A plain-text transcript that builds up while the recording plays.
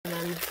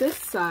this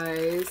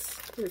size.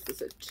 What is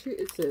this?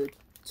 It's a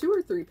 2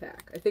 or 3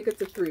 pack. I think it's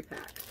a 3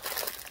 pack.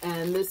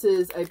 And this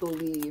is, I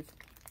believe,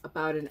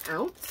 about an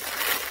ounce.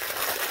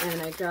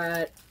 And I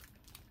got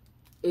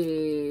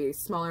a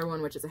smaller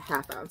one, which is a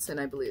 ½ ounce. And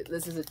I believe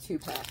this is a 2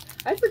 pack.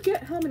 I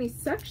forget how many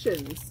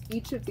sections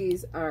each of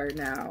these are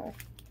now.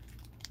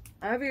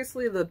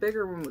 Obviously, the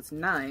bigger one was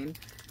 9.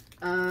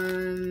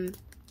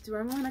 Do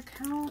I want to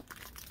count?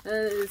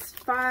 It's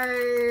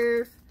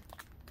 5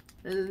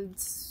 and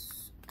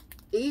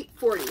 8,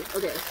 40.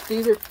 Okay,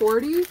 these are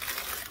 40.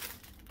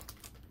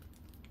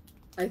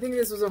 I think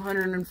this was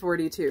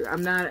 142.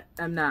 I'm not.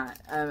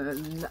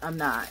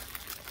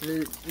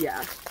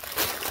 Yeah.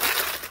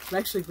 I'm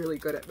actually really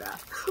good at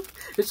math.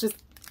 It's just,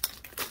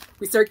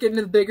 we start getting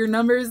to the bigger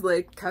numbers,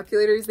 like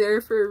calculators there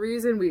for a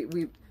reason.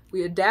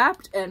 We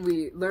adapt and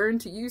we learn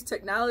to use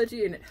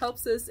technology and it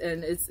helps us,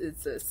 and it's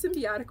a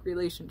symbiotic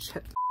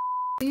relationship.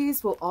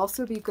 These will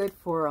also be good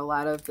for a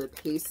lot of the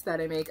pastes that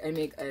I make. I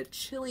make a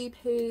chili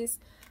paste,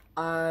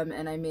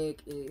 and I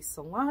make a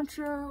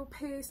cilantro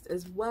paste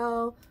as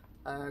well,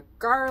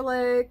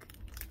 garlic.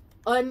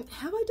 Have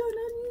I done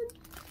onion?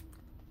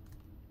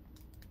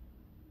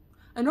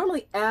 I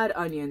normally add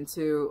onion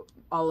to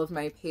all of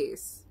my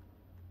pastes,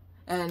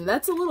 and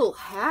that's a little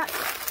hack.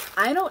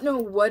 I don't know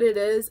what it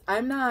is.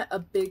 I'm not a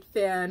big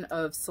fan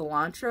of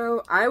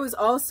cilantro. I was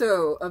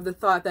also of the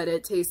thought that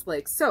it tastes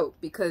like soap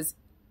because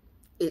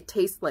it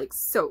tastes like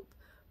soap.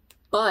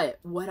 But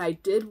what I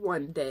did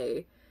one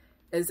day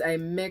is I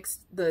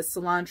mixed the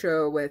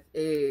cilantro with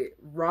a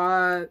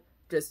raw,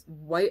 just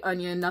white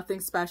onion, nothing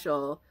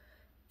special,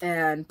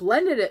 and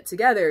blended it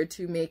together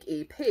to make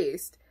a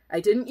paste. I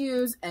didn't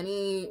use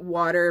any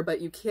water, but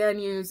you can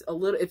use a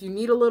little. If you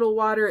need a little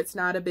water, it's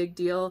not a big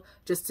deal,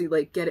 just to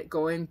like get it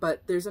going.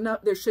 But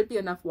there should be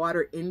enough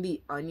water in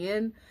the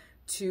onion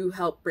to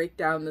help break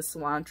down the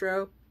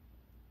cilantro.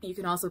 You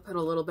can also put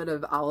a little bit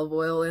of olive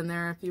oil in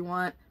there if you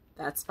want.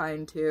 That's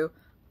fine too.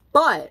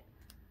 But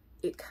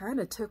it kind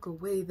of took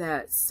away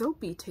that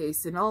soapy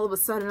taste, and all of a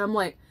sudden I'm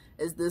like,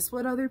 is this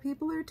what other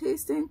people are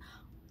tasting?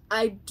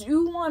 I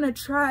do want to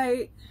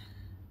try.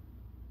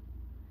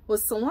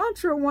 Was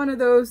cilantro one of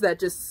those that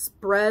just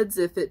spreads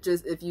if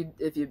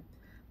you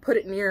put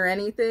it near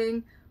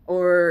anything,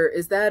 or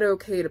is that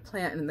okay to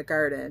plant in the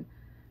garden?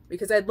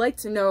 Because I'd like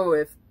to know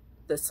if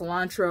the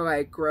cilantro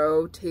I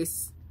grow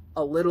tastes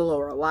a little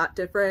or a lot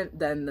different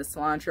than the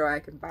cilantro I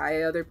can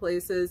buy other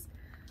places.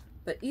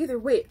 But either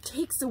way, it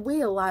takes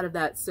away a lot of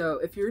that. So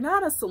if you're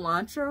not a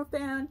cilantro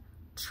fan,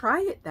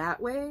 try it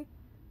that way.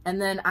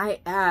 And then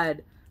I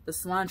add the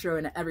cilantro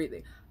into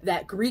everything.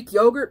 That Greek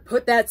yogurt,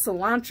 put that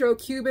cilantro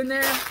cube in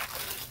there.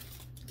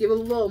 Give it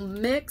a little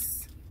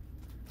mix.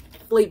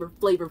 Flavor,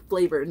 flavor,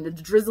 flavor.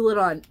 And drizzle it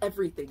on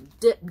everything.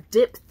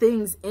 Dip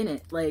things in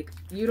it. Like,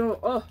 you don't,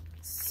 oh,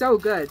 so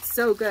good,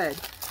 so good.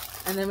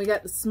 And then we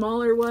got the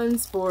smaller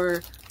ones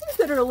for things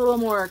that are a little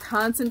more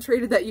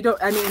concentrated that you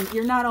don't, I mean,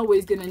 you're not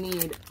always going to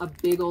need a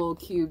big old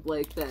cube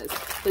like this.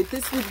 Like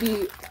this would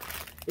be,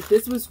 if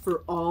this was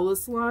for all the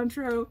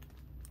cilantro,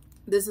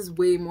 this is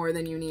way more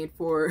than you need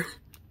for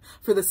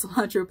the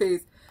cilantro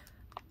paste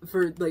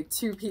for like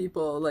 2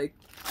 people. Like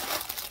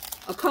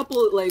a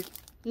couple, like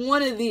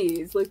one of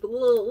these, like the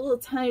little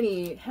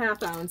tiny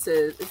 ½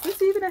 ounces. Is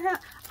this even a half?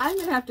 I'm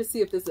going to have to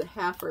see if this is a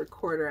 ½ or a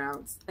 ¼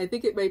 ounce. I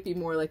think it might be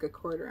more like a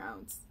 ¼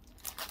 ounce.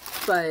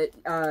 But,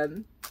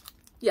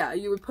 yeah,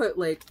 you would put,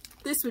 like,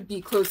 this would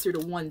be closer to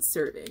 1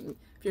 serving.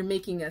 If you're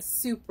making a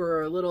soup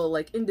or a little,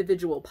 like,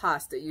 individual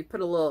pasta, you'd put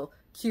a little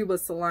cube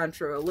of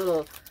cilantro,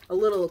 a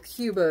little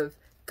cube of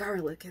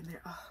garlic in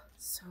there. Oh,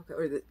 so good.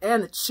 Or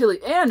and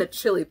the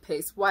chili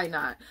paste. Why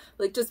not?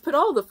 Like, just put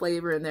all the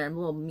flavor in there. And a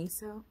little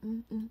miso.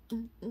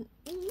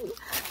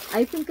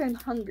 I think I'm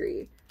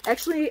hungry.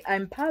 Actually,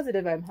 I'm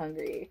positive I'm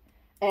hungry.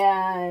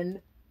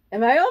 And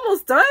am I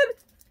almost done?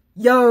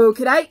 Yo,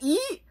 can I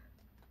eat?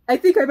 I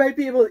think I might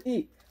be able to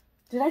eat.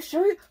 Did I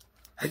show you?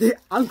 I think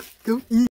I'm going to eat.